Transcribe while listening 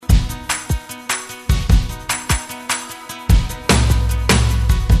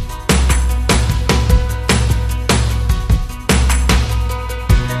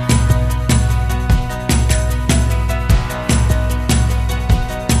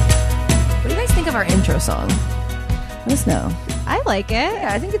of our intro song? Let us know. I like it.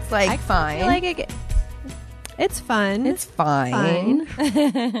 Yeah, I think it's fine. I feel like it's fun. It's fine.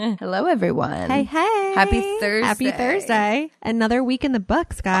 Hello, everyone. Hey. Happy Thursday. Happy Thursday. Another week in the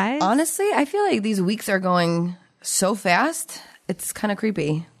books, guys. Honestly, I feel like these weeks are going so fast. It's kind of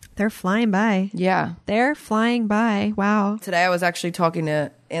creepy. They're flying by. Yeah. They're flying by. Wow. Today I was actually talking to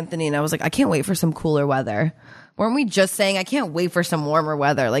Anthony and I was like, I can't wait for some cooler weather. Weren't we just saying, I can't wait for some warmer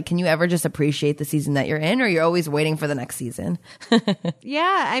weather? Like, can you ever just appreciate the season that you're in, or you're always waiting for the next season?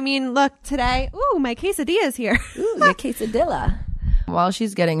 Yeah. I mean, look, today, my quesadilla's here. Ooh, the quesadilla. While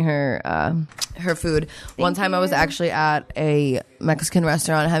she's getting her food, one time I was actually at a Mexican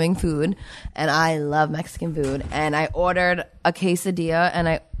restaurant having food, and I love Mexican food, and I ordered a quesadilla, and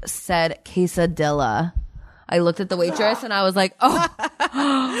I said quesadilla. I looked at the waitress and I was like, oh,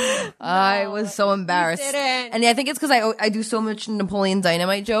 I was so embarrassed. And I think it's because I do so much Napoleon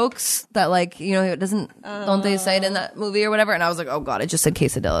Dynamite jokes that, like, you know, don't they say it in that movie or whatever? And I was like, oh God, I just said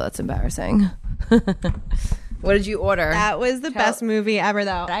quesadilla. That's embarrassing. What did you order? That was the best movie ever,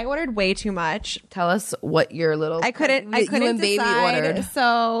 though. I ordered way too much. Tell us what your little... I couldn't you and baby decide. ordered.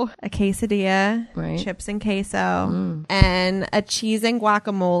 So a quesadilla, Right. chips and queso, and a cheese and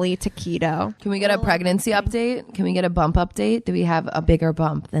guacamole taquito. Can we get a pregnancy update? Can we get a bump update? Do we have a bigger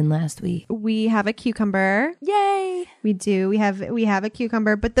bump than last week? We have a cucumber. Yay! We do. We have a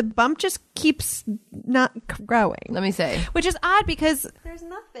cucumber, but the bump just keeps not growing. Let me say. Which is odd because there's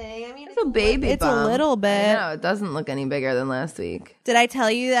nothing. I mean, It's a baby It's bump. a little bit. No, it doesn't look any bigger than last week. Did I tell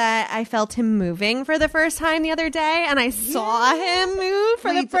you that I felt him moving for the first time the other day, and I saw him move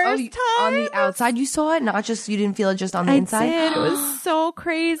for the first time on the outside? You saw it, not just you didn't feel it just on the I inside. did. It was so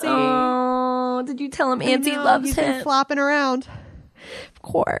crazy. Oh, did you tell him Auntie loves He's him? been flopping around. Of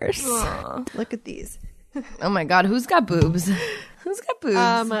course. Look at these. Oh my God, who's got boobs? Who's got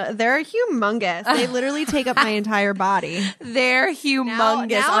boobs? They're humongous. They literally take up my entire body. They're humongous.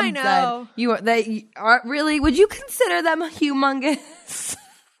 Now I'm I know. dead. They are really. Would you consider them humongous?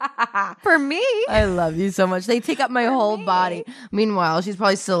 For me. I love you so much. They take up my whole body. Meanwhile, she's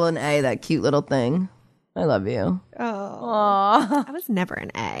probably still an A, that cute little thing. I love you. I was never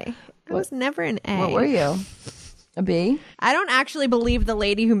an A. I was never an A. What were you? A B? I don't actually believe the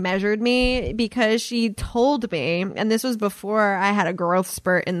lady who measured me because she told me, and this was before I had a growth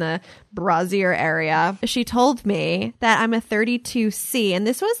spurt in the brassiere area. She told me that I'm a 32C, and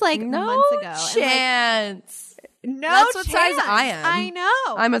this was like months ago. And, like, Chance. no That's what chance. size I am. I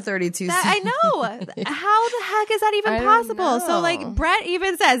know. I'm a 32. I know. How the heck is that even I don't possible? So, know. like, Brett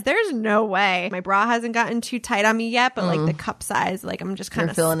even says, there's no way. My bra hasn't gotten too tight on me yet, but, like, the cup size, like, I'm just kind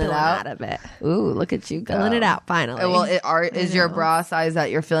of filling it out? of it. Ooh, look at you go. Filling it out, finally. Well, is your bra size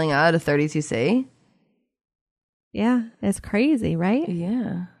that you're filling out a 32C? Yeah, it's crazy, right?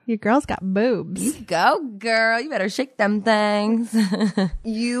 Yeah. Your girl's got boobs. You go, girl. You better shake them things.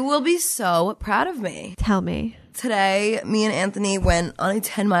 You will be so proud of me. Tell me. Today, me and Anthony went on a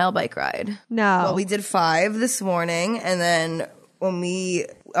 10-mile bike ride. No. Well, we did 5 this morning, and then when we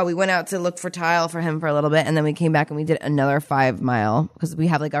went out to look for tile for him for a little bit, and then we came back and we did another 5 mile because we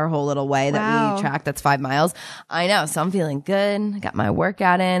have like our whole little way that we track that's 5 miles. I know, so I'm feeling good. I got my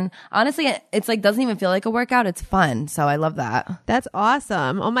workout in. Honestly, it's like doesn't even feel like a workout. It's fun, so I love that. That's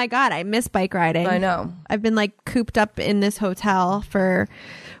awesome. Oh my God, I miss bike riding. I know. I've been like cooped up in this hotel for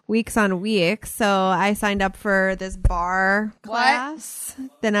weeks on weeks, so I signed up for this bar class.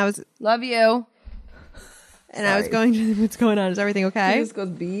 Then I was Love you. and I was going to what's going on? Is everything He okay? just goes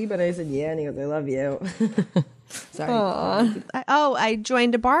B, but I said yeah, and he goes I love you. Sorry. I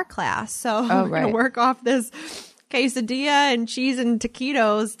joined a bar class, so I'm right. gonna work off this quesadilla and cheese and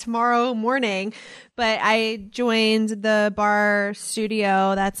taquitos tomorrow morning. But I joined the bar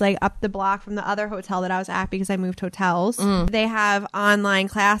studio that's like up the block from the other hotel that I was at because I moved hotels. They have online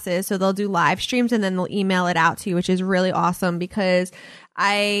classes, so they'll do live streams and then they'll email it out to you, which is really awesome because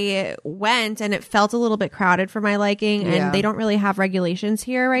I went and it felt a little bit crowded for my liking, Yeah. and they don't really have regulations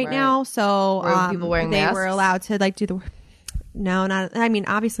here right now. So Were people wearing they masks? were allowed to like do the. No, not. I mean,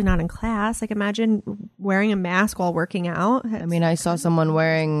 obviously not in class. Like, imagine wearing a mask while working out. I mean, I saw someone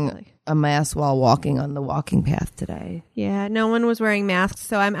wearing a mask while walking on the walking path today. Yeah, no one was wearing masks,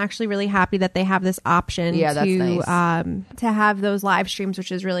 so I'm actually really happy that they have this option Yeah, that's to have those live streams,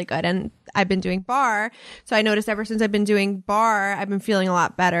 which is really good. And I've been doing bar, so I noticed ever since I've been doing bar, I've been feeling a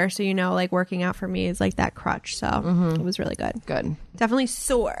lot better. So like working out for me is like that crutch. So it was really good. Good. Definitely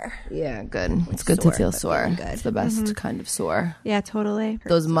sore. Yeah, good. It's good Sore, to feel but sore. feeling good. It's the best kind of sore. Yeah, totally.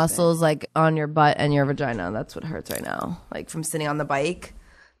 Those muscles like on your butt and your vagina, that's what hurts right now. Like from sitting on the bike.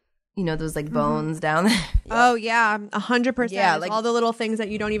 you know, those like bones down there. Oh yeah, 100%. Yeah, It's like- all the little things that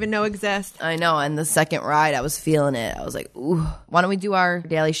you don't even know exist. I know. And the second ride, I was feeling it. I was like, ooh. Why don't we do our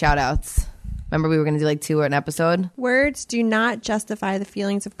daily shout outs? Remember we were going to do like 2 an episode? Words do not justify the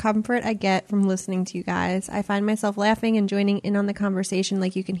feelings of comfort I get from listening to you guys. I find myself laughing and joining in on the conversation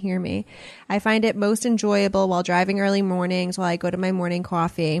like you can hear me. I find it most enjoyable while driving early mornings while I go to my morning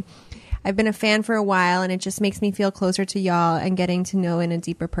coffee. I've been a fan for a while, and it just makes me feel closer to y'all and getting to know in a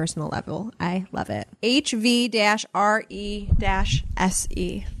deeper personal level. I love it. HV-RE-SE.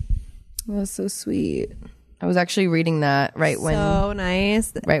 That was so sweet. I was actually reading that right when. So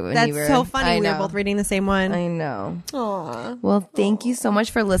nice. Right when That's you were. so funny. I We were know. both reading the same one. I know. Aw. Well, thank you so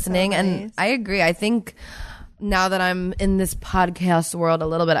much for listening. So And nice. I agree. I think now that I'm in this podcast world a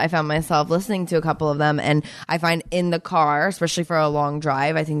little bit, I found myself listening to a couple of them. And I find in the car, especially for a long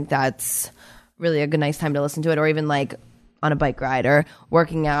drive, I think that's really a good, nice time to listen to it. Or even like on a bike ride or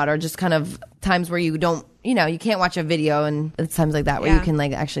working out or just kind of times where you don't, you know, you can't watch a video, and it's times like that where you Yeah. can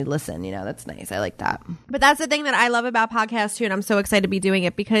like actually listen, you know. That's nice. I like that. But that's the thing that I love about podcasts too, and I'm so excited to be doing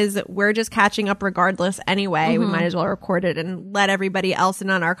it because we're just catching up regardless anyway. We might as well record it and let everybody else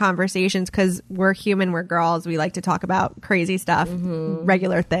in on our conversations because we're human, we're girls. We like to talk about crazy stuff,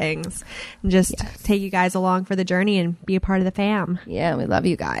 regular things, and just take you guys along for the journey and be a part of the fam. Yeah, we love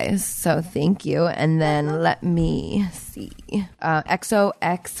you guys. So thank you. And then let me see.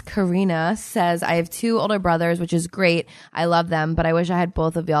 XOX Karina says, I have 2 older brothers, which is great. I love them, but I wish I had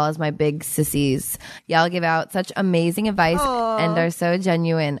both of y'all as my big sissies. Y'all give out such amazing advice and are so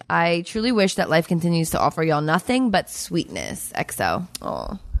genuine. I truly wish that life continues to offer y'all nothing but sweetness. XO.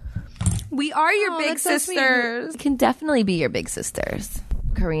 Oh, We are your big that's so sweet. sisters. Can definitely be your big sisters.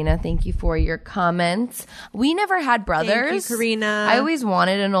 Karina, thank you for your comments. We never had brothers. Karina. I always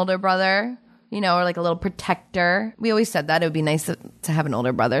wanted an older brother, you know, or like a little protector. We always said that it would be nice to have an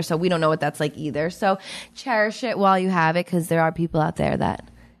older brother. So we don't know what that's like either. So cherish it while you have it, because there are people out there that,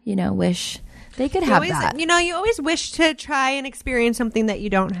 you know, wish they could have that. You know, you always wish to try and experience something that you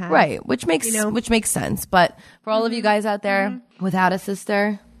don't have. Right, which makes You know? which makes sense. But for all of you guys out there without a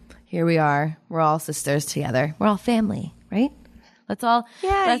sister, here we are. We're all sisters together. We're all family, right? Let's all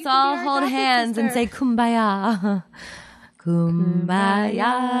Yeah, let's you can all be our hold adopted hands and sister. say kumbaya.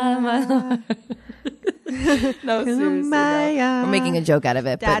 Kumbaya, my lord. No, seriously, no. Kumbaya. We're making a joke out of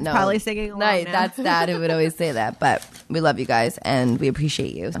it. Dad's but no. probably singing along Right, now. that's Dad who would always say that. But we love you guys and we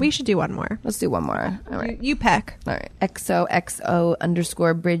appreciate you. We should do one more. Let's do one more. All right. You pick. All right.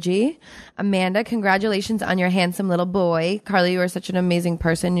 XOXO_Bridgie. Amanda, congratulations on your handsome little boy. Carly, you are such an amazing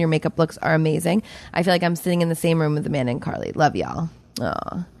person. Your makeup looks are amazing. I feel like I'm sitting in the same room with Amanda and Carly. Love y'all.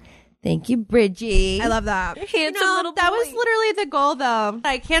 Aw. Thank you, Bridgie. I love that. handsome little that boy. was literally the goal, though.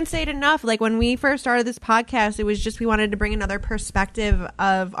 I can't say it enough. Like when we first started this podcast, it was just we wanted to bring another perspective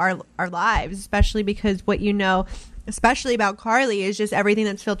of our lives, especially because what you know, especially about Carly, is just everything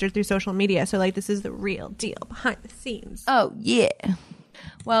that's filtered through social media. So like this is the real deal behind the scenes. Oh, yeah.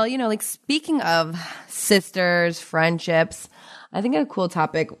 Well, you know, like speaking of sisters, friendships, I think a cool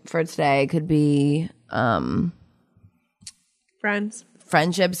topic for today could be Friends.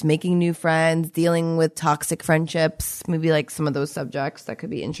 friendships, making new friends, dealing with toxic friendships, maybe like some of those subjects that could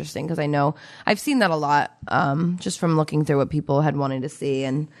be interesting, because I know I've seen that a lot just from looking through what people had wanted to see.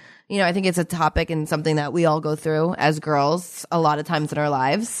 And, you know, I think it's a topic and something that we all go through as girls a lot of times in our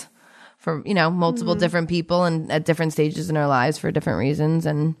lives for, you know, multiple different people and at different stages in our lives for different reasons.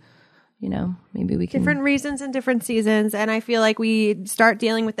 And, you know, maybe we can. Different reasons and different seasons. And I feel like we start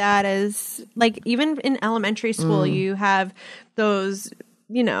dealing with that as like even in elementary school, you have those,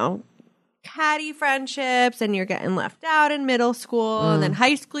 you know, catty friendships and you're getting left out in middle school. And then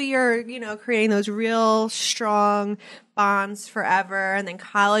high school, you're, you know, creating those real strong bonds forever. And then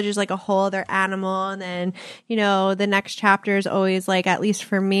college is like a whole other animal. And then, you know, the next chapter is always like, at least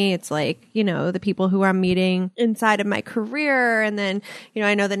for me, it's like, you know, the people who I'm meeting inside of my career. And then, you know,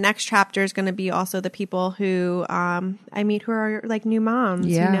 I know the next chapter is going to be also the people who I meet who are like new moms,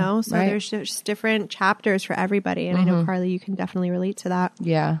 Yeah, you know? So right. there's just different chapters for everybody. And I know, Carly, you can definitely relate to that.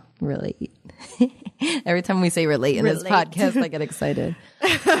 Yeah, relate. Every time we say relate in this Relate. podcast, I get excited.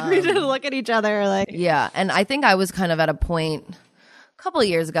 We just look at each other like, Yeah, and I think I was kind of at a point a couple of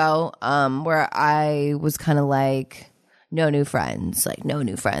years ago where I was kind of like, no new friends.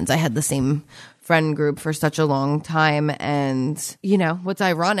 I had the same friend group for such a long time. And, you know, what's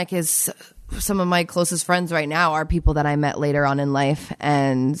ironic is some of my closest friends right now are people that I met later on in life.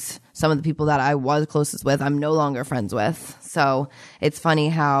 And some of the people that I was closest with, I'm no longer friends with. So it's funny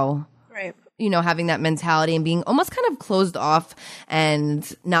how... right. having that mentality and being almost kind of closed off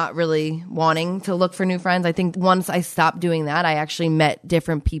and not really wanting to look for new friends. I think once I stopped doing that, I actually met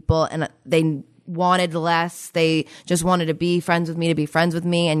different people and they wanted less. They just wanted to be friends with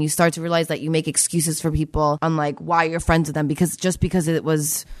me. And you start to realize that you make excuses for people on like why you're friends with them, because just because it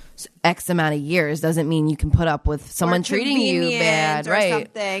was X amount of years doesn't mean you can put up with someone treating you bad, right?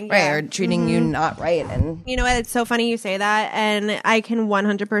 Right, or treating you not right. And you know what? It's so funny you say that, and I can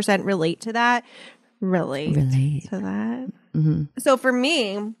 100% relate to that. Relate to that. Mm-hmm. So for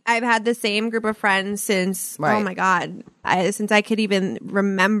me, I've had the same group of friends since, oh my God, since I could even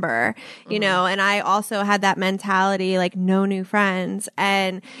remember, you know, and I also had that mentality, like no new friends.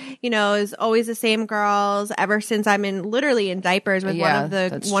 And, you know, it's always the same girls ever since I'm literally in diapers with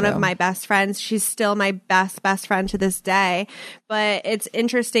one of my best friends. She's still my best friend to this day. But it's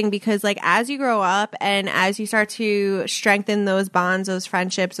interesting because like as you grow up and as you start to strengthen those bonds, those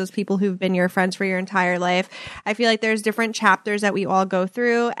friendships, those people who've been your friends for your entire life, I feel like there's different chapters that we all go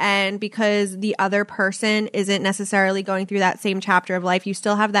through. And because the other person isn't necessarily going through that same chapter of life, you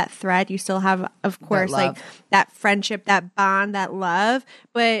still have that thread. You still have, of course, like that friendship, that bond, that love,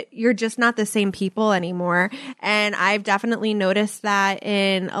 but you're just not the same people anymore. And I've definitely noticed that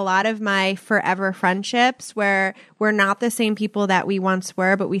in a lot of my forever friendships where we're not the same people that we once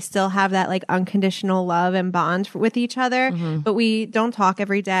were, but we still have that like unconditional love and bond with each other, but we don't talk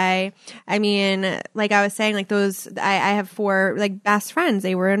every day. I mean, like I was saying, like I have 4 like best friends.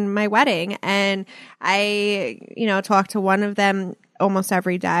 They were in my wedding and I, you know, talk to one of them almost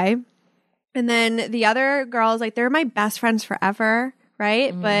every day. And then the other girls, like they're my best friends forever.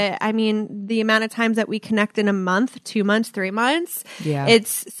 Right. But I mean, the amount of times that we connect in a month, 2 months, 3 months,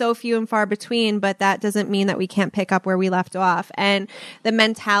 it's so few and far between, but that doesn't mean that we can't pick up where we left off. And the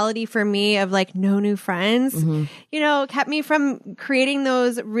mentality for me of like no new friends, you know, kept me from creating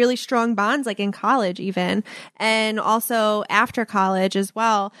those really strong bonds, like in college even, and also after college as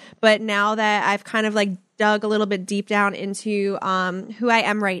well. But now that I've kind of like dug a little bit deep down into who I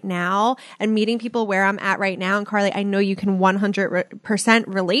am right now and meeting people where I'm at right now. And Carly, I know you can 100%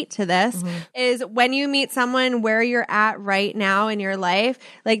 relate to this, is when you meet someone where you're at right now in your life,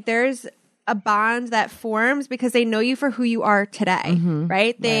 like there's a bond that forms because they know you for who you are today,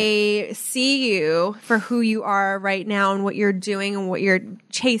 right? They see you for who you are right now and what you're doing and what you're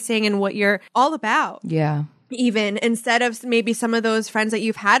chasing and what you're all about. Yeah. Even instead of maybe some of those friends that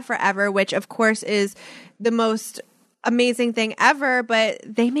you've had forever, which of course is the most amazing thing ever, but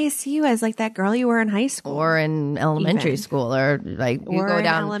they may see you as like that girl you were in high school or in elementary school, or like you go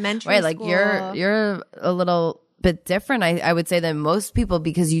down elementary right, like you're a little bit different, I would say, than most people,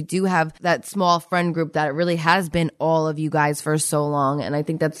 because you do have that small friend group that really has been all of you guys for so long, and I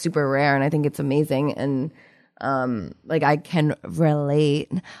think that's super rare, and I think it's amazing. And like I can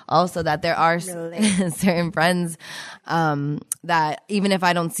relate also that there are certain friends that even if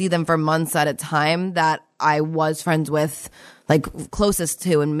I don't see them for months at a time, that I was friends with, like closest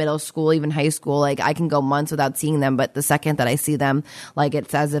to in middle school, even high school, like I can go months without seeing them, but the second that I see them, like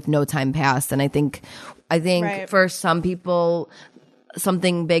it's as if no time passed. And I think for some people,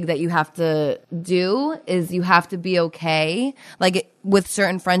 something big that you have to do is you have to be okay, like with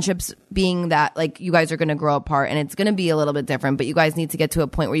certain friendships, being that like you guys are going to grow apart and it's going to be a little bit different, but you guys need to get to a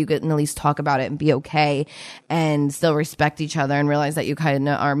point where you can at least talk about it and be okay and still respect each other and realize that you kind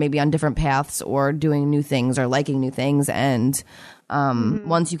of are maybe on different paths or doing new things or liking new things. And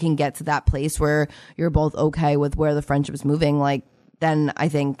once you can get to that place where you're both okay with where the friendship is moving, like then I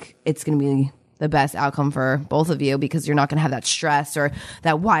think it's going to be the best outcome for both of you, because you're not going to have that stress or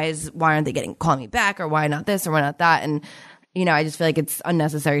that why aren't they calling me back, or why not this or why not that. And you know, I just feel like it's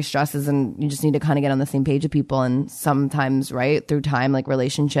unnecessary stresses, and you just need to kind of get on the same page with people. And sometimes, right, through time, like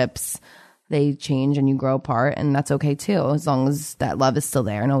relationships, they change and you grow apart, and that's okay too, as long as that love is still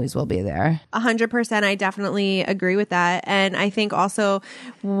there and always will be there. 100%. I definitely agree with that. And I think also,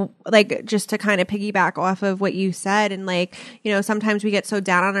 like, just to kind of piggyback off of what you said, and like, you know, sometimes we get so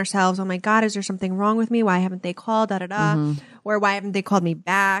down on ourselves. Oh my God, is there something wrong with me? Why haven't they called? Da da da. Or why haven't they called me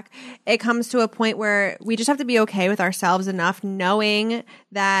back? It comes to a point where we just have to be okay with ourselves enough, knowing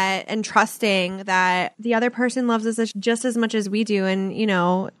that and trusting that the other person loves us just as much as we do. And, you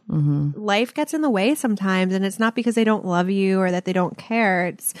know, life gets in the way sometimes, and it's not because they don't love you or that they don't care.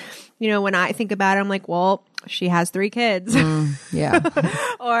 It's, you know, when I think about it, I'm like, well, she has 3 kids. Yeah.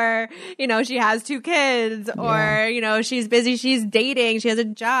 Or, you know, she has 2 kids, or, you know, she's busy, she's dating, she has a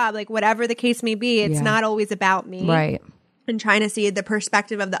job, like whatever the case may be. It's not always about me. Right. And trying to see the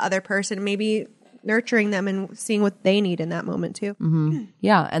perspective of the other person, maybe nurturing them and seeing what they need in that moment too.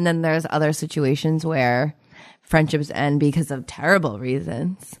 Yeah. And then there's other situations where friendships end because of terrible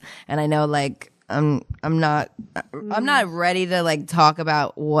reasons. And I know like I'm not ready to like talk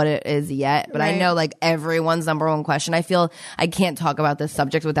about what it is yet, but I know like everyone's number one question. I feel I can't talk about this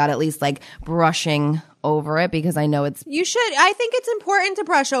subject without at least like brushing over it, because I know it's You should. I think it's important to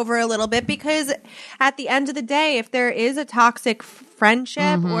brush over a little bit, because at the end of the day, if there is a toxic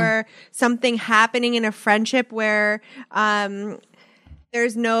friendship or something happening in a friendship where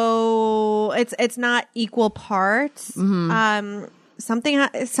there's no, it's not equal parts, something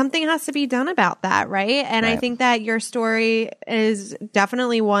has to be done about that, right? And I think that your story is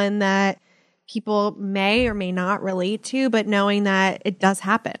definitely one that people may or may not relate to, but knowing that it does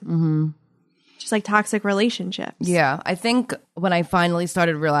happen. Just like toxic relationships. Yeah, I think when I finally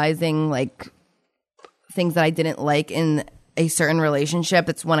started realizing like things that I didn't like in a certain relationship,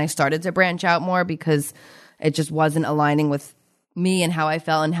 it's when I started to branch out more, because it just wasn't aligning with me and how I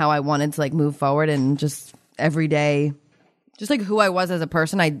felt and how I wanted to like move forward, and just every day, just like who I was as a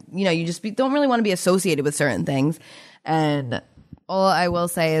person. You just don't really want to be associated with certain things. And all I will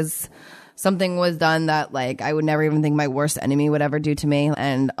say is something was done that like I would never even think my worst enemy would ever do to me,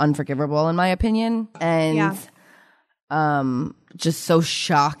 and unforgivable in my opinion. And just so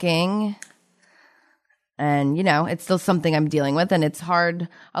shocking. And, it's still something I'm dealing with. And it's hard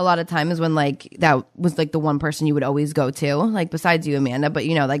a lot of times when, like, that was, like, the one person you would always go to, like, besides you, Amanda. But,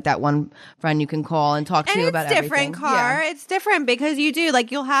 like, that one friend you can call and talk to about everything. It's different, Car. Yeah. It's different because you do,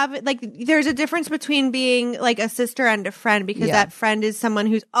 like, you'll have, like, there's a difference between being, like, a sister and a friend, because that friend is someone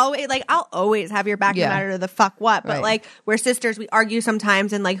who's always, like, I'll always have your back no matter the fuck what. But, like, we're sisters. We argue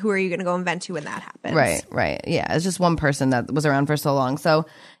sometimes. And, like, who are you going to go and vent to when that happens? Right. Yeah. It's just one person that was around for so long. So,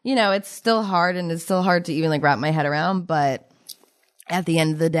 it's still hard, and it's still hard to even like wrap my head around. But at the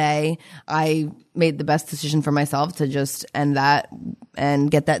end of the day, I made the best decision for myself to just end that and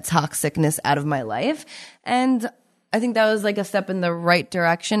get that toxicness out of my life. And I think that was like a step in the right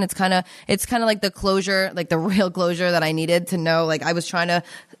direction. It's kind of like the closure, like the real closure that I needed to know. Like I was trying to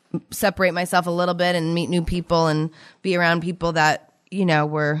separate myself a little bit and meet new people and be around people that,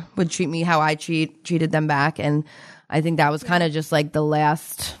 would treat me how I treated them back. And I think that was kind of just like the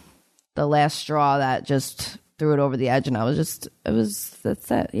last straw that just threw it over the edge. And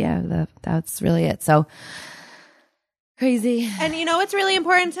that's it. Yeah, that's really it. So crazy. And what's really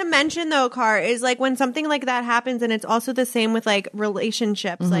important to mention though, Car, is like when something like that happens, and it's also the same with like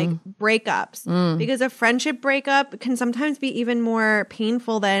relationships, like breakups, because a friendship breakup can sometimes be even more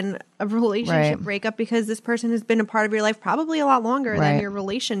painful than a relationship breakup, because this person has been a part of your life probably a lot longer than your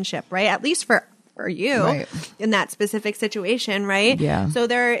relationship, right? At least for you in that specific situation, right? Yeah. So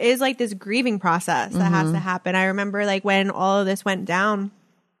there is like this grieving process that has to happen. I remember like when all of this went down,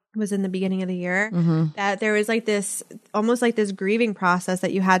 was in the beginning of the year, that there was like this, almost like this grieving process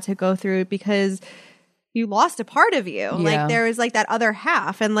that you had to go through, because you lost a part of you. Like there was like that other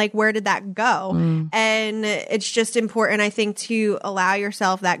half, and like where did that go? And it's just important, I think, to allow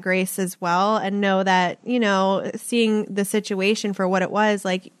yourself that grace as well, and know that, seeing the situation for what it was,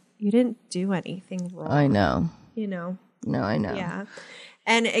 like, you didn't do anything wrong. I know. No, I know. Yeah.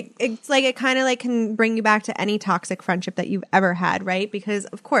 And it's like, it kind of like can bring you back to any toxic friendship that you've ever had, right? Because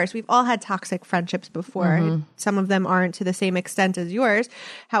of course we've all had toxic friendships before. Some of them aren't to the same extent as yours.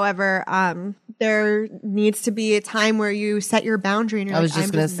 However, there needs to be a time where you set your boundary, and you're not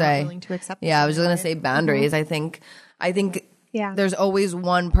willing to accept. Yeah, I was just going to say boundaries. I think there's always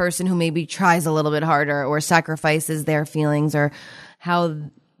one person who maybe tries a little bit harder or sacrifices their feelings or how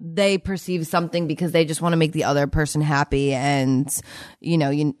they perceive something because they just want to make the other person happy. And,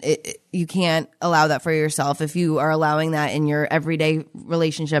 you can't allow that for yourself. If you are allowing that in your everyday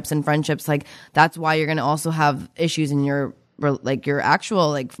relationships and friendships, like that's why you're going to also have issues in your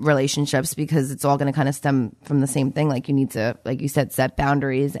actual like relationships, because it's all going to kind of stem from the same thing. Like you need to, like you said, set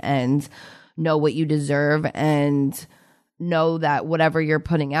boundaries and know what you deserve, and know that whatever you're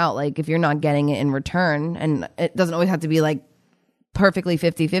putting out, like if you're not getting it in return, and it doesn't always have to be like perfectly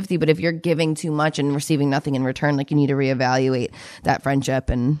 50-50, but if you're giving too much and receiving nothing in return, like you need to reevaluate that friendship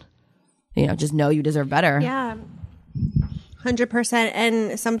and, just know you deserve better. Yeah. 100%.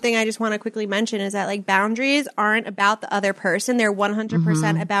 And something I just want to quickly mention is that like boundaries aren't about the other person. They're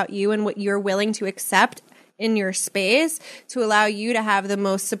 100% about you and what you're willing to accept in your space to allow you to have the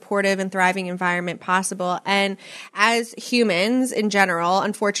most supportive and thriving environment possible. And as humans in general,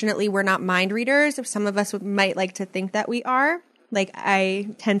 unfortunately, we're not mind readers. Some of us might like to think that we are. Like, I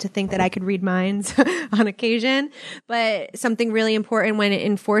tend to think that I could read minds on occasion, but something really important when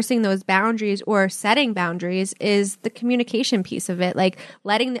enforcing those boundaries or setting boundaries is the communication piece of it. Like,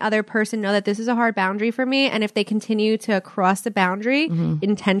 letting the other person know that this is a hard boundary for me. And if they continue to cross the boundary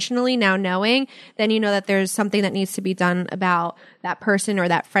intentionally, now knowing, then you know that there's something that needs to be done about that person or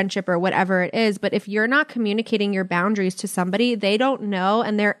that friendship or whatever it is. But if you're not communicating your boundaries to somebody, they don't know,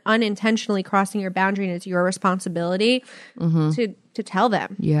 and they're unintentionally crossing your boundary, and it's your responsibility to tell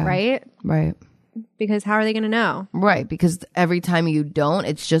them. Yeah. Right? Right. Because how are they going to know? Right. Because every time you don't,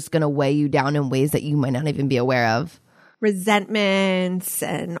 it's just going to weigh you down in ways that you might not even be aware of. Resentments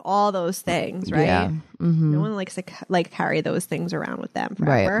and all those things, right? Yeah. No one likes to carry those things around with them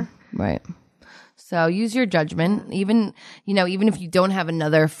forever. Right. So use your judgment. Even if you don't have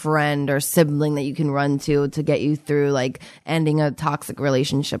another friend or sibling that you can run to get you through like ending a toxic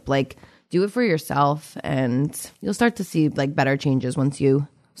relationship, like do it for yourself, and you'll start to see like better changes once you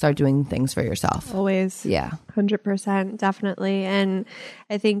start doing things for yourself. Always. Yeah. 100%. Definitely. And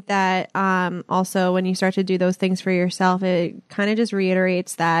I think that also when you start to do those things for yourself, it kind of just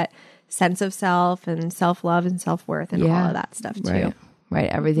reiterates that sense of self and self-love and self-worth and all of that stuff too. Right.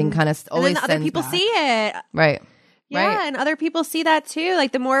 Everything kind of always and then the other people back. see it. Right. Yeah, Right. and other people see that too.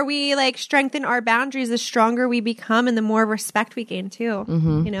 Like the more we like strengthen our boundaries, the stronger we become and the more respect we gain too.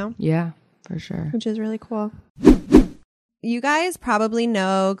 You know? Yeah, for sure. Which is really cool. You guys probably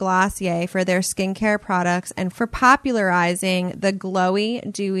know Glossier for their skincare products and for popularizing the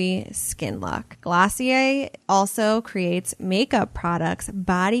glowy, dewy skin look. Glossier also creates makeup products,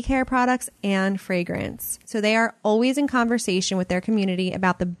 body care products, and fragrance. So they are always in conversation with their community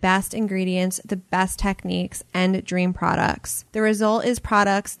about the best ingredients, the best techniques, and dream products. The result is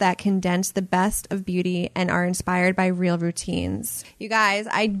products that condense the best of beauty and are inspired by real routines. You guys,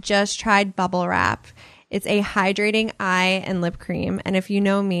 I just tried Bubble Wrap. It's a hydrating eye and lip cream. And if you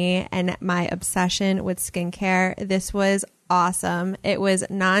know me and my obsession with skincare, this was awesome. It was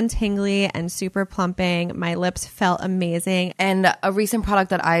non-tingly and super plumping. My lips felt amazing. And a recent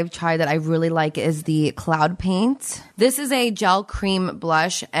product that I've tried that I really like is the Cloud Paint. This is a gel cream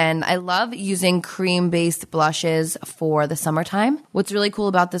blush, and I love using cream-based blushes for the summertime. What's really cool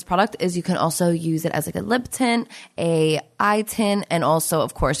about this product is you can also use it as like a lip tint, a eye tint, and also,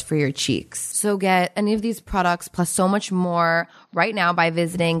 of course, for your cheeks. So get any of these products plus so much more right now by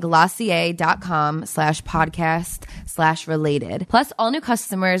visiting glossier.com/podcast/related. Plus, all new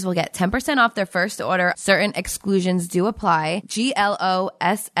customers will get 10% off their first order. Certain exclusions do apply.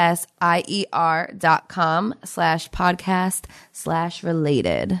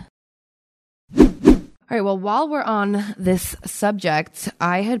 glossier.com/podcast/related. All right, well, while we're on this subject,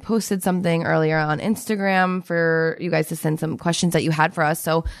 I had posted something earlier on Instagram for you guys to send some questions that you had for us.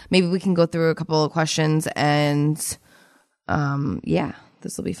 So maybe we can go through a couple of questions and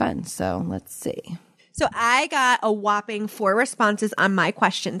this will be fun. So let's see. So I got a whopping 4 responses on my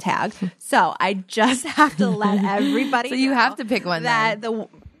question tag. So I just have to let everybody So you know have to pick one that that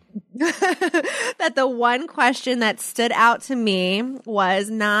the one question that stood out to me was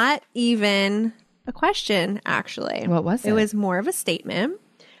not even a question, actually. What was it? It was more of a statement.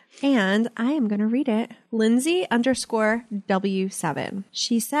 And I am going to read it. Lindsay_W7.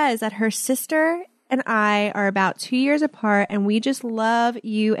 She says that her sister and I are about 2 years apart and we just love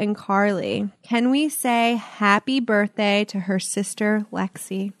you and Carly. Can we say happy birthday to her sister,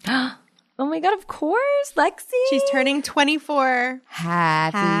 Lexi? Oh my God, of course, Lexi. She's turning 24.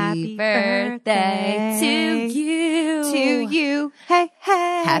 Happy birthday to you. To you. Hey,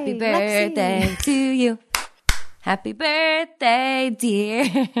 hey. Happy birthday Lexi. to you. Happy birthday, dear.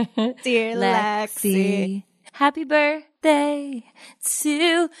 Dear Lexi. Happy birthday to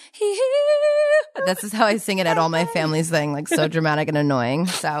you. This is how I sing it at all my family's thing, like so dramatic and annoying.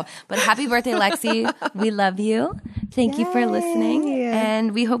 So, but happy birthday, Lexi. We love you. Thank you for listening.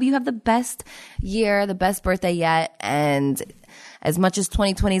 And we hope you have the best year, the best birthday yet. And as much as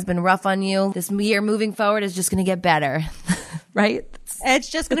 2020 has been rough on you, this year moving forward is just going to get better. Right? It's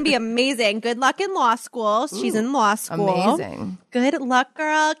just going to be amazing. Good luck in law school. She's in law school. Amazing. Good luck,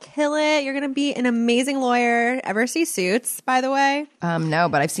 girl. Kill it. You're going to be an amazing lawyer. Ever see Suits, by the way? No,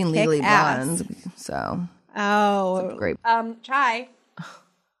 but I've seen Legally ass. Blonde. So, Oh. great. Try.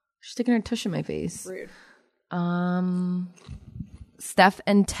 She's sticking her tush in my face. Rude. Steph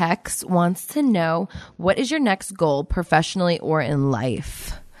and Tex wants to know, what is your next goal professionally or in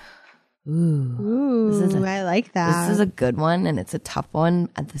life? Ooh, I like that. This is a good one, and it's a tough one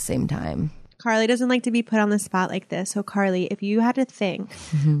at the same time. Carly doesn't like to be put on the spot like this. So, Carly, if you had to think,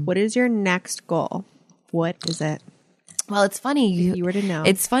 what is your next goal? What is it? Well, it's funny You were to know.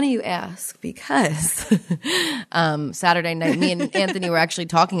 It's funny you ask because Saturday night, me and Anthony were actually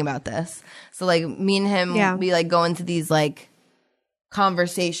talking about this. So like me and him, we like go into these like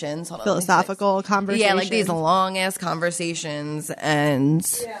conversations, philosophical conversations. Yeah, like these long ass conversations, and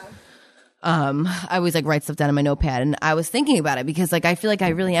I always like write stuff down in my notepad. And I was thinking about it because like I feel like I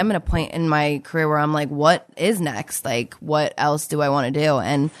really am at a point in my career where I'm like, what is next? Like, what else do I want to do?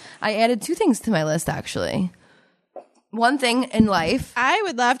 And I added 2 things to my list actually. One thing in life. I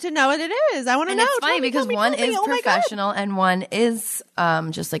would love to know what it is. I want to know. It's funny because one is professional and one is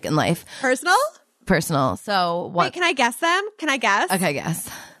just like in life. Personal. So what? Wait, can I guess them? Can I guess? Okay, guess.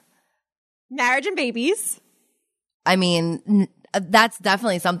 Marriage and babies. I mean, that's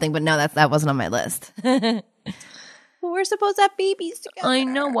definitely something, but no, that wasn't on my list. Well, we're supposed to have babies together. I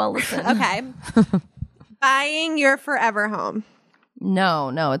know. Well, listen. Okay. Buying your forever home.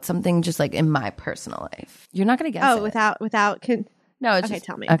 No, it's something just like in my personal life. You're not going to guess it. Without no, it's okay, just,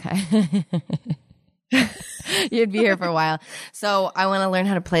 tell me. Okay. You'd be here for a while. So I want to learn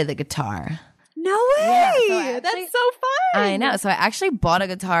how to play the guitar. No way. That's so fun. I know. So I actually bought a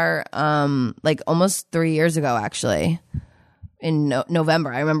guitar like almost 3 years ago actually. In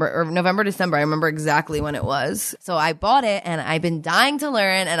November, I remember, or November, December, I remember exactly when it was. So I bought it and I've been dying to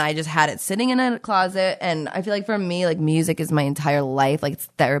learn, and I just had it sitting in a closet. And I feel like for me, like music is my entire life. Like it's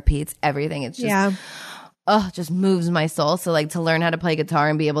therapy, it's everything. It's just, just moves my soul. So like to learn how to play guitar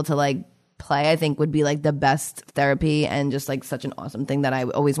and be able to like play, I think would be like the best therapy and just like such an awesome thing that I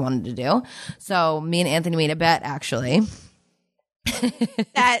always wanted to do. So me and Anthony made a bet actually.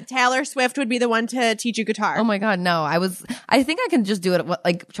 That Taylor Swift would be the one to teach you guitar. Oh my God, no. I think I can just do it,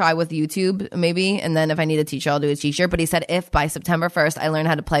 like try with YouTube maybe, and then if I need a teacher, I'll do a teacher. But he said if by September 1st I learn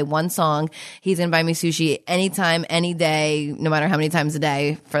how to play one song, he's going to buy me sushi anytime, any day, no matter how many times a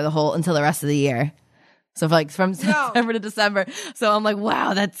day until the rest of the year. So from September to December. So I'm like,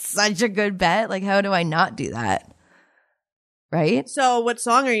 wow, that's such a good bet. Like, how do I not do that? Right? So what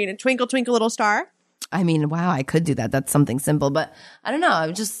song are you going to? Twinkle, Twinkle, Little Star? I mean, wow, I could do that. That's something simple, but I don't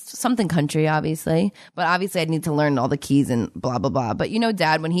know. Just something country, obviously. But obviously, I'd need to learn all the keys and blah, blah, blah. But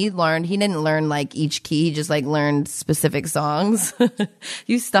Dad, when he didn't learn like each key. He just like learned specific songs.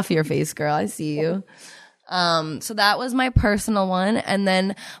 You stuff your face, girl. I see you. So that was my personal one. And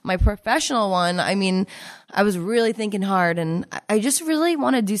then my professional one, I mean, I was really thinking hard, and I just really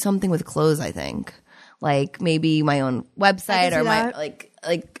want to do something with clothes, I think. Like maybe my own website or my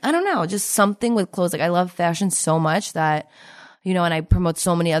like I don't know, just something with clothes. Like I love fashion so much that, and I promote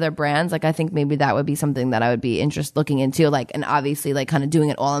so many other brands. Like I think maybe that would be something that I would be interested looking into. Like, and obviously like kind of doing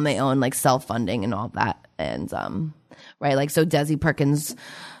it all on my own, like self-funding and all that. And right, like so Desi Perkins,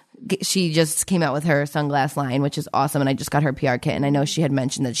 she just came out with her sunglass line, which is awesome. And I just got her PR kit, and I know she had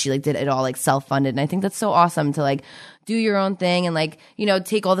mentioned that she like did it all like self-funded. And I think that's so awesome to like do your own thing and like,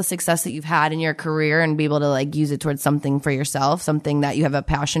 take all the success that you've had in your career and be able to like use it towards something for yourself, something that you have a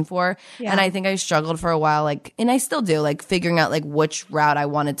passion for. Yeah. And I think I struggled for a while, like, and I still do, like figuring out like which route I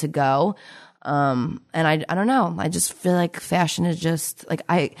wanted to go. And I don't know. I just feel like fashion is just like,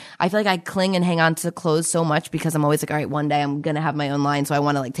 I feel like I cling and hang on to clothes so much because I'm always like, all right, one day I'm going to have my own line. So I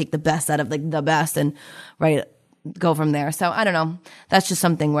want to like take the best out of like the best and go from there. So I don't know. That's just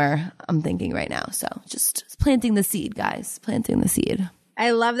something where I'm thinking right now. So just planting the seed, guys, planting the seed.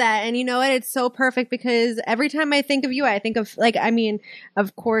 I love that. And you know what? It's so perfect because every time I think of you, I think of like, I mean,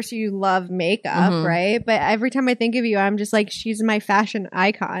 of course you love makeup, right? But every time I think of you, I'm just like, she's my fashion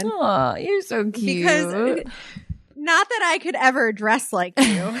icon. Oh, you're so cute. Because not that I could ever dress like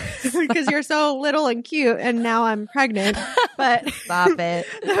you because you're so little and cute and now I'm pregnant, but stop it.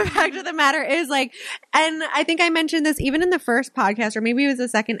 The fact of the matter is like, and I think I mentioned this even in the first podcast, or maybe it was the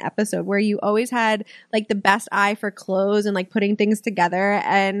second episode, where you always had like the best eye for clothes and like putting things together.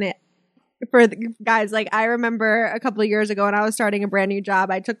 And for the guys, like I remember a couple of years ago when I was starting a brand new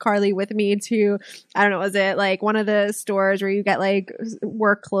job, I took Carly with me to, I don't know, was it like one of the stores where you get like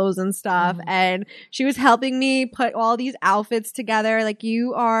work clothes and stuff. And she was helping me put all these outfits together. Like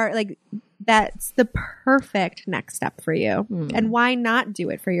you are like, that's the perfect next step for you. And why not do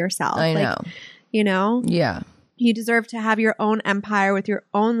it for yourself? I know. Yeah. You deserve to have your own empire with your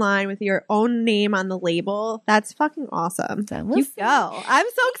own line, with your own name on the label. That's fucking awesome. You go. I'm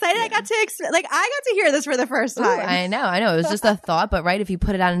so excited. Yeah. I got to hear this for the first time. Ooh, I know. It was just a thought, but right, if you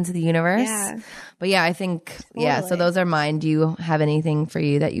put it out into the universe. Yeah. But yeah, I think, so those are mine. Do you have anything for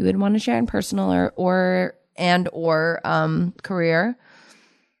you that you would want to share in personal or career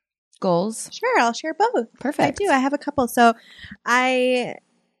goals? Sure. I'll share both. Perfect. I do. I have a couple. So I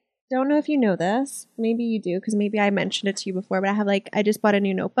don't know if you know this. Maybe you do, because maybe I mentioned it to you before, but I just bought a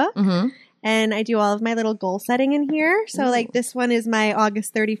new notebook. and I do all of my little goal setting in here. So like this one is my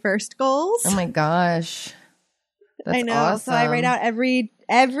August 31st goals. Oh my gosh. That's I know. awesome. So I write out every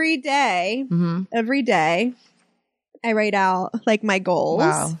day. Mm-hmm. Every day I write out like my goals.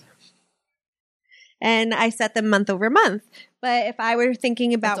 Wow. And I set them month over month. But if I were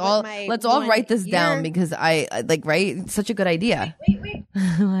thinking about let's all write this down because I like, right? It's such a good idea. Wait.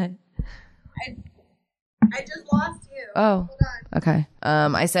 What? I just lost you. Oh, Hold on. okay.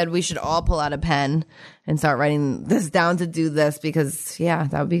 I said we should all pull out a pen and start writing this down to do this because, yeah,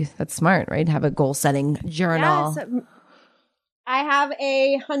 that's smart, right? Have a goal setting journal. Yes. I have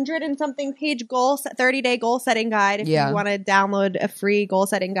a 100 and something page 30-day goal setting guide. If you want to download a free goal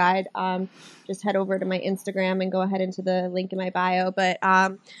setting guide, just head over to my Instagram and go ahead into the link in my bio. But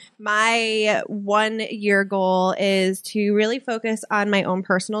my 1 year goal is to really focus on my own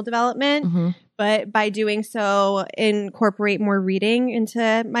personal development. Mm-hmm. But by doing so, incorporate more reading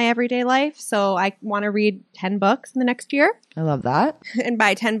into my everyday life. So I want to read 10 books in the next year. I love that. And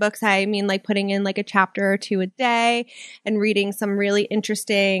by 10 books, I mean like putting in like a chapter or two a day and reading some really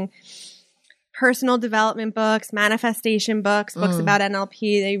interesting personal development books, manifestation books about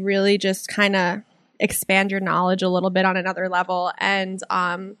NLP. They really just kind of expand your knowledge a little bit on another level. And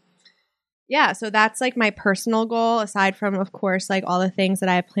yeah, so that's like my personal goal, aside from, of course, like all the things that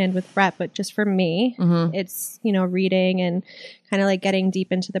I have planned with Brett. But just for me, it's, reading and kind of like getting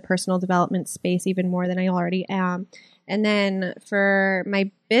deep into the personal development space even more than I already am. And then for my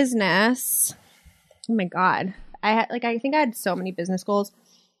business, oh my God, I think I had so many business goals.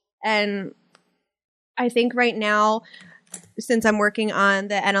 And I think right now, since I'm working on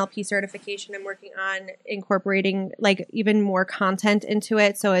the NLP certification, I'm working on incorporating like even more content into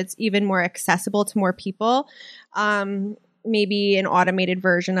it so it's even more accessible to more people. Maybe an automated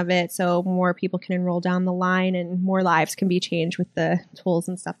version of it so more people can enroll down the line and more lives can be changed with the tools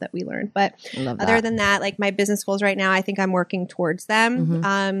and stuff that we learned. But other than that, like my business goals right now, I think I'm working towards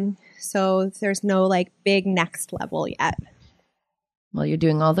them. So there's no like big next level yet. Well, you're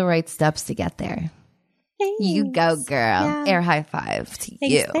doing all the right steps to get there. Thanks. You go, girl. Yeah. Air high five to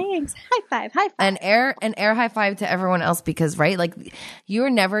you. Thanks. High five. And air high five to everyone else because, right, like you're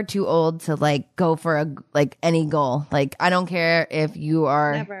never too old to like go for any goal. Like I don't care if you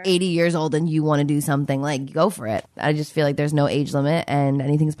are 80 years old and you want to do something, like go for it. I just feel like there's no age limit and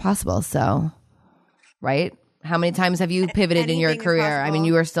anything's possible. So, right? How many times have you pivoted in your career? I mean,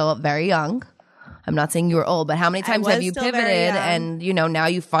 you were still very young. I'm not saying you were old, but how many times have you pivoted and, now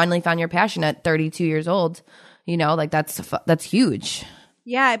you finally found your passion at 32 years old? Like that's huge.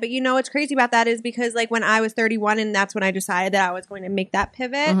 Yeah, but what's crazy about that is because like when I was 31 and that's when I decided that I was going to make that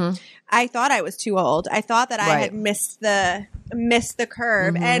pivot, I thought I was too old. I thought that I had missed the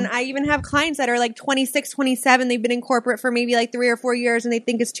curve. And I even have clients that are like 26, 27. They've been in corporate for maybe like 3 or 4 years and they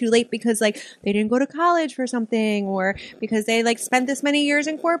think it's too late because like they didn't go to college for something or because they like spent this many years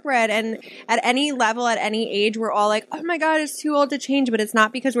in corporate. And at any level, at any age, we're all like, oh my God, it's too old to change. But it's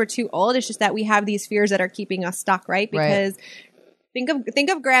not because we're too old. It's just that we have these fears that are keeping us stuck, right? Because think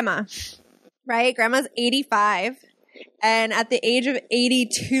of grandma, right? Grandma's 85. And at the age of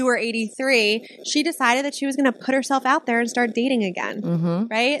 82 or 83, she decided that she was going to put herself out there and start dating again,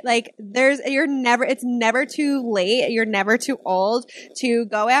 right? Like it's never too late. You're never too old to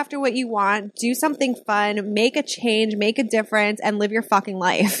go after what you want, do something fun, make a change, make a difference, and live your fucking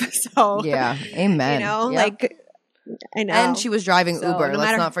life. So, yeah, amen. like, I know. And she was driving Uber.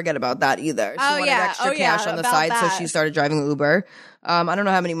 Let's not forget about that either. She wanted extra cash on the side, so she started driving Uber. I don't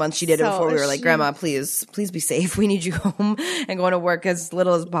know how many months she did it before we were like, Grandma, please be safe. We need you home and going to work as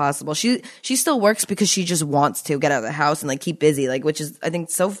little as possible. She still works because she just wants to get out of the house and like keep busy, like, which is, I think,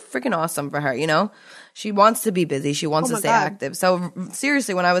 so freaking awesome for her, She wants to be busy. She wants to stay active. So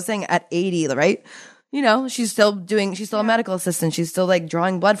seriously, when I was saying at 80, right? She's still a medical assistant. She's still like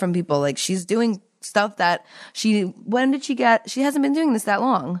drawing blood from people. Like she's doing stuff that she hasn't been doing this that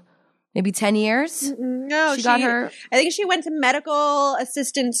long. Maybe 10 years? No, she got her. I think she went to medical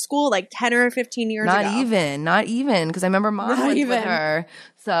assistant school like 10 or 15 years ago. Not even, because I remember Mom went with her.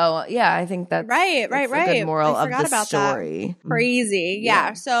 So, yeah, I think that's right. A good moral of the story. That. Crazy.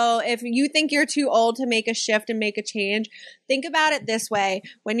 Yeah. So if you think you're too old to make a shift and make a change, think about it this way.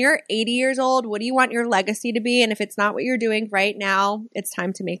 When you're 80 years old, what do you want your legacy to be? And if it's not what you're doing right now, it's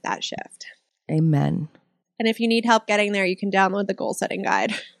time to make that shift. Amen. And if you need help getting there, you can download the goal setting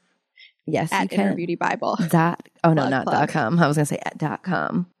guide. Yes, at you can. Inner Beauty Bible. Not .com. I was going to say at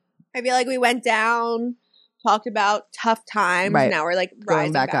 .com. I feel like we went down, talked about tough times. Right. Now we're like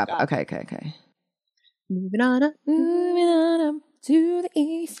rising back up. Okay. Moving on up to the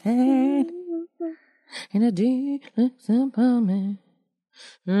east side. And a day looks upon me.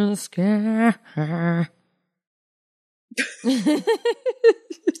 in the sky.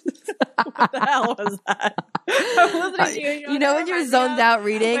 What the hell was that? I was listening to you. You know when you're zoned out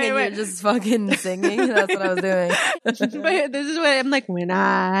reading and you're just fucking singing? That's what I was doing. But this is what I'm like, when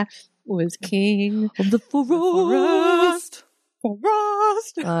I was king Of the forest. And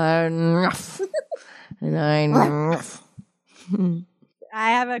I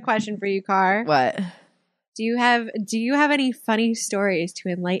have a question for you, Car. what? Do you have any funny stories to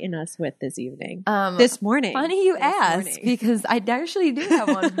enlighten us with this evening? This morning. Funny you This ask, morning. because I actually do have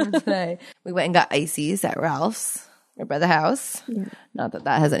one for today. We went and got ices at Ralph's, right by the house. Not that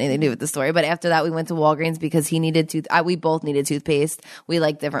that has anything to do with the story, but after that we went to Walgreens because he needed we both needed toothpaste. We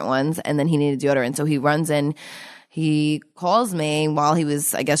like different ones, and then he needed deodorant. So he runs in, he calls me while he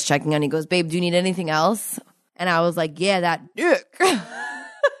was, I guess, checking on. He goes, "Babe, do you need anything else?" And I was like, "Yeah, that dick."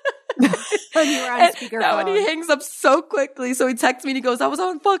 When you were on speakerphone. No, and he hangs up so quickly. So he texts me and he goes, "I was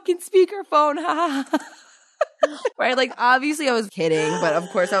on fucking speakerphone." Right? Like, obviously I was kidding, but of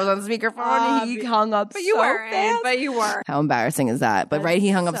course I was on speakerphone and he hung up But you so weren't. fast. But you were. How embarrassing is that? But right, he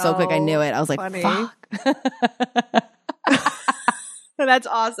hung up so quick, I knew it. I was like, funny. fuck. That's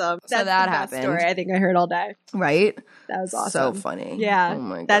awesome. So That's that the best happened. story I think I heard all day. Right? That was awesome. So funny. Yeah, Oh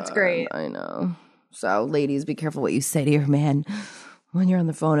my God. that's great. I know. So, ladies, be careful what you say to your man when you're on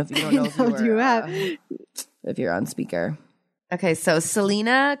the phone if you don't know if you're on speaker. Okay, so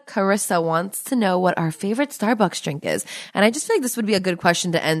Selena Carissa wants to know what our favorite Starbucks drink is. And I just feel like this would be a good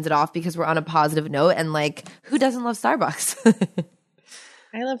question to end it off because we're on a positive note. And like, who doesn't love Starbucks?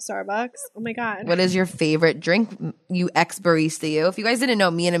 I love Starbucks. Oh my God. What is your favorite drink, you ex-barista you? If you guys didn't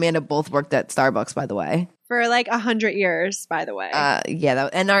know, me and Amanda both worked at Starbucks, by the way. For like 100 years, by the way. Yeah,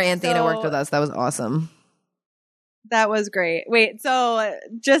 and our Aunt Dana So- worked with us. That was awesome. That was great. Wait, so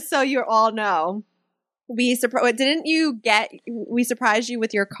just so you all know, we surprised you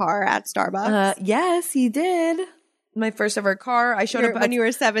with your car at Starbucks Yes, he did. My first ever car. I showed up when you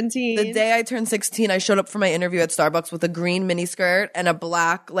were 17. the day I turned 16. I showed up for my interview at Starbucks with a green mini skirt and a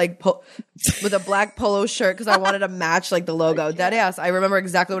black with a black polo shirt because I wanted to match like the logo. Deadass. I remember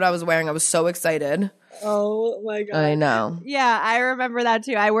exactly what I was wearing. I was so excited. Oh my God. I know. Yeah, I remember that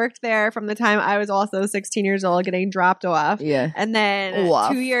too. I worked there from the time I was also 16 years old getting dropped off. Yeah. And then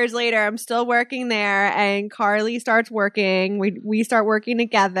Off. 2 years later, I'm still working there and Carly starts working. We start working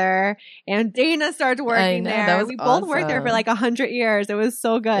together and Dana starts working know, there. that was We both worked there for awesome. like 100 years. It was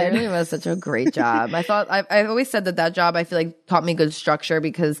so It good. really was such a great job. I thought I've always said that job I feel like taught me good structure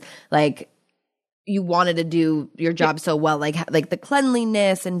because like you wanted to do your job so well, like the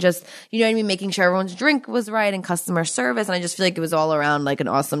cleanliness and just, you know what I mean, making sure everyone's drink was right and customer service. And I just feel like it was all around like an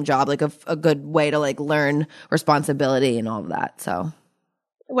awesome job, like a good way to like learn responsibility and all of that. So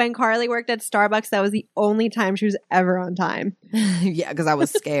When Carly worked at Starbucks, that was the only time she was ever on time. yeah, because I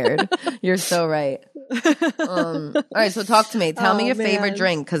was scared. You're so right. All right, so talk to me. Tell me Oh, your favorite man.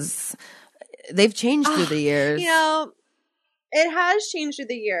 drink because they've changed through the years. You know, it has changed through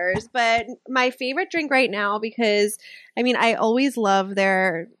the years, but my favorite drink right now, because I mean, I always love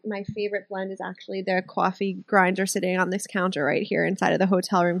my favorite blend is actually their coffee grinder sitting on this counter right here inside of the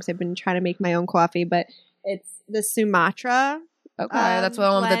hotel room because I've been trying to make my own coffee, but it's the Sumatra. Okay, that's the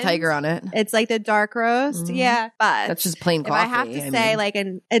one with the blend. tiger on it. It's like the dark roast. Mhm. Yeah. But That's just plain if coffee. I have to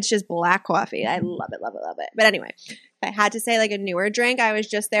say it's just black coffee. I love it, love it, love it. But anyway, if I had to say like a newer drink, I was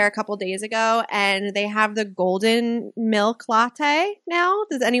just there a couple days ago and they have the golden milk latte now.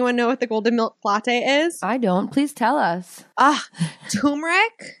 Does anyone know what the golden milk latte is? I don't. Please tell us.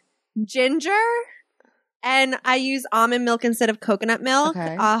 Turmeric, ginger, and I use almond milk instead of coconut milk.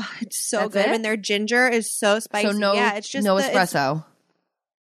 Okay. It's so That's good. it? And their ginger is so spicy. So no, yeah, it's just no it's- espresso.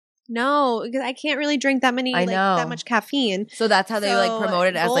 No, because I can't really drink that many I know. that much caffeine. So that's how they like promote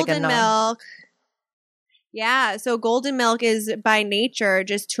it as like a golden non. milk. Yeah, so golden milk is by nature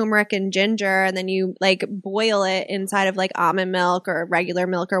just turmeric and ginger, and then you like boil it inside of like almond milk or regular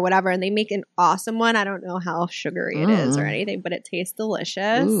milk or whatever, and they make an awesome one. I don't know how sugary it is or anything, but it tastes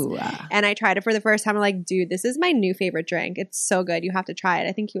delicious. Ooh. And I tried it for the first time. I'm like, dude, this is my new favorite drink. It's so good. You have to try it.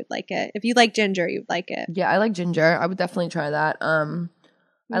 I think you would like it. If you like ginger, you'd like it. Yeah, I like ginger. I would definitely try that.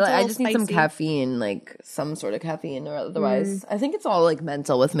 It's a I little just need some spicy. caffeine, like some sort of caffeine, or otherwise, I think it's all like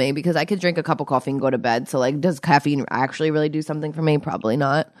mental with me because I could drink a cup of coffee and go to bed. So like, does caffeine actually really do something for me? Probably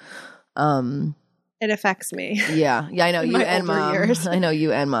not. It affects me. Yeah, I know In you my and older mom. years. I know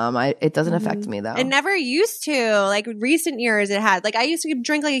you and mom. It doesn't affect me though. It never used to. Like recent years, it had. Like I used to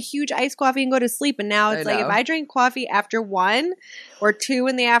drink like a huge iced coffee and go to sleep, and now it's like if I drink coffee after 1 or 2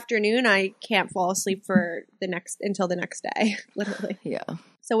 in the afternoon, I can't fall asleep until the next day. Literally. Yeah.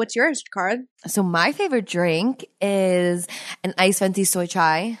 So what's yours, Card? So my favorite drink is an iced venti soy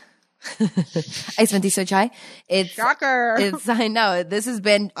chai. Iced venti soy chai. Shocker. I know. This has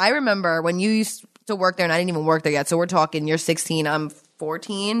been, I remember when you used to work there and I didn't even work there yet. So we're talking, you're 16, I'm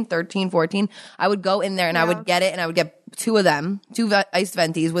 13, 14. I would go in there and I would get it and I would get 2 of them, 2 iced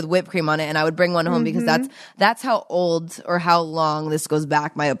ventis with whipped cream on it, and I would bring one home because that's how old or how long this goes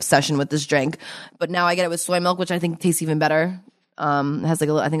back, my obsession with this drink. But now I get it with soy milk, which I think tastes even better. It has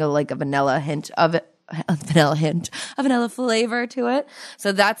like a vanilla hint of it. A vanilla flavor to it.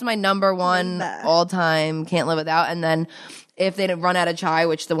 So that's my number one all time. Can't live without. And then if they run out of chai,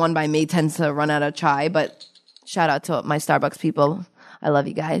 which the one by me tends to run out of chai, but shout out to my Starbucks people. I love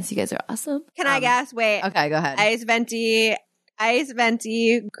you guys. You guys are awesome. Can I guess? Wait. Okay, go ahead. Iced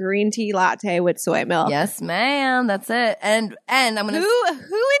venti green tea latte with soy milk. Yes, ma'am. That's it. And I'm gonna.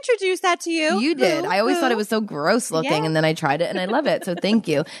 Who introduced that to you? You did. I always thought it was so gross looking, and then I tried it and I love it. So thank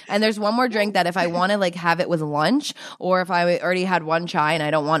you. And there's one more drink that if I want to like have it with lunch, or if I already had one chai and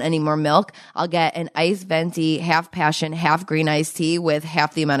I don't want any more milk, I'll get an iced venti, half passion, half green iced tea with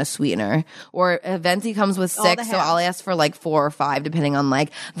half the amount of sweetener. Or a venti comes with 6, so I'll ask for like 4 or 5 depending on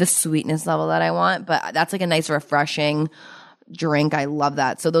like the sweetness level that I want. But that's like a nice refreshing drink. I love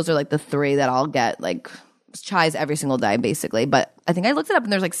that. So those are like the 3 that I'll get, like chais every single day basically. But I think I looked it up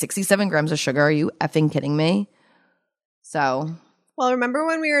and there's like 67 grams of sugar. Are you effing kidding me? So well, remember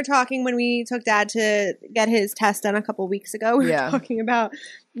when we were talking when we took Dad to get his test done a couple weeks ago? We were talking about,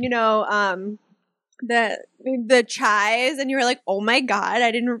 the chais, and you were like, oh my God,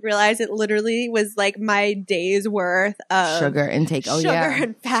 I didn't realize it literally was like my day's worth of sugar intake. Sugar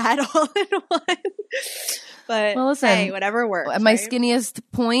and fat all in one. But well, listen, hey, whatever works. At my skinniest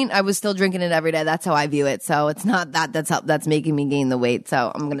point, I was still drinking it every day. That's how I view it. So it's not that's making me gain the weight. So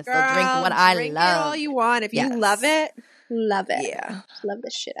I'm gonna still drink what I love. Drink it all you want. If you love it, love it. Yeah, love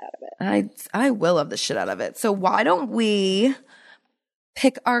the shit out of it. I will love the shit out of it. So why don't we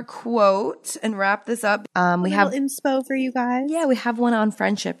pick our quote and wrap this up? We have inspo for you guys. Yeah, we have one on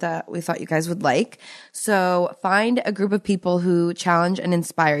friendship that we thought you guys would like. So find a group of people who challenge and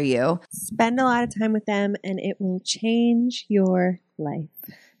inspire you. Spend a lot of time with them and it will change your life.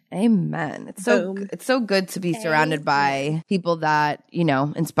 Amen. It's so good to be surrounded by people that,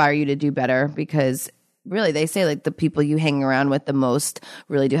 inspire you to do better, because really they say like the people you hang around with the most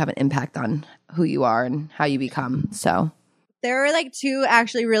really do have an impact on who you are and how you become. So there were like 2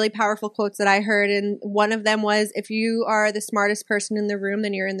 actually really powerful quotes that I heard, and one of them was, if you are the smartest person in the room,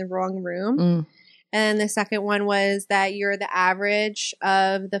 then you're in the wrong room. And the second one was that you're the average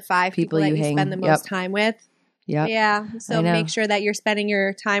of the 5 people that you spend the most time with. Yeah. So make sure that you're spending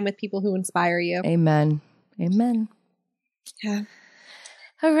your time with people who inspire you. Amen. Yeah.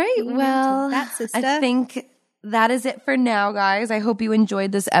 All right. Well, I think that is it for now, guys. I hope you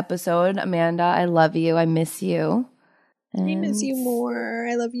enjoyed this episode. Amanda, I love you. I miss you. I miss you more.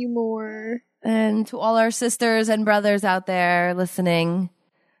 I love you more. And to all our sisters and brothers out there listening,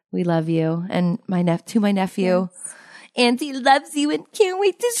 we love you. And to my nephew, Auntie loves you and can't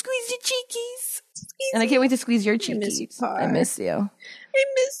wait to squeeze your cheekies. And I can't wait to squeeze your cheekies. I miss you.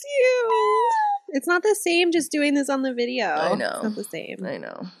 It's not the same just doing this on the video. I know. It's not the same. I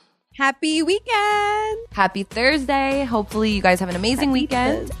know. Happy weekend. Happy Thursday. Hopefully you guys have an amazing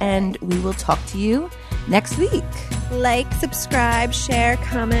weekend. Thursday. And we will talk to you next week. Like, subscribe, share,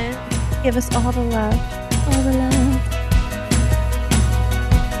 comment. Give us all the love. All the love.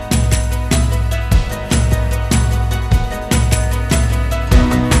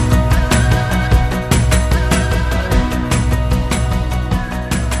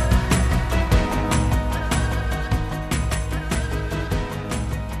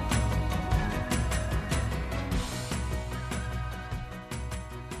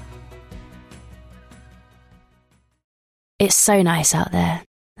 It's so nice out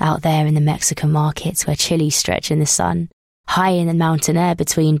there in the Mexican markets where chilies stretch in the sun, high in the mountain air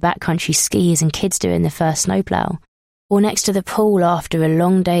between backcountry skiers and kids doing the first snowplow, or next to the pool after a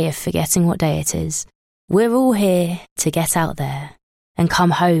long day of forgetting what day it is. We're all here to get out there and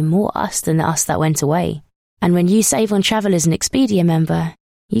come home more us than us that went away. And when you save on travel as an Expedia member,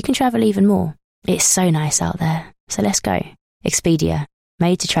 you can travel even more. It's so nice out there. So let's go. Expedia.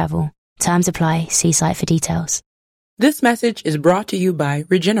 Made to travel. Terms apply. See site for details. This message is brought to you by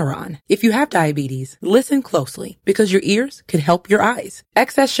Regeneron. If you have diabetes, listen closely because your ears could help your eyes.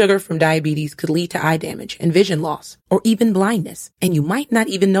 Excess sugar from diabetes could lead to eye damage and vision loss, or even blindness, and you might not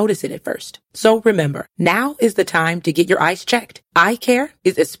even notice it at first. So remember, now is the time to get your eyes checked. Eye care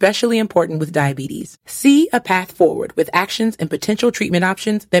is especially important with diabetes. See a path forward with actions and potential treatment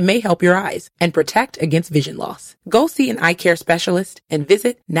options that may help your eyes and protect against vision loss. Go see an eye care specialist and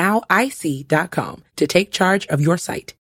visit nowic.com to take charge of your sight.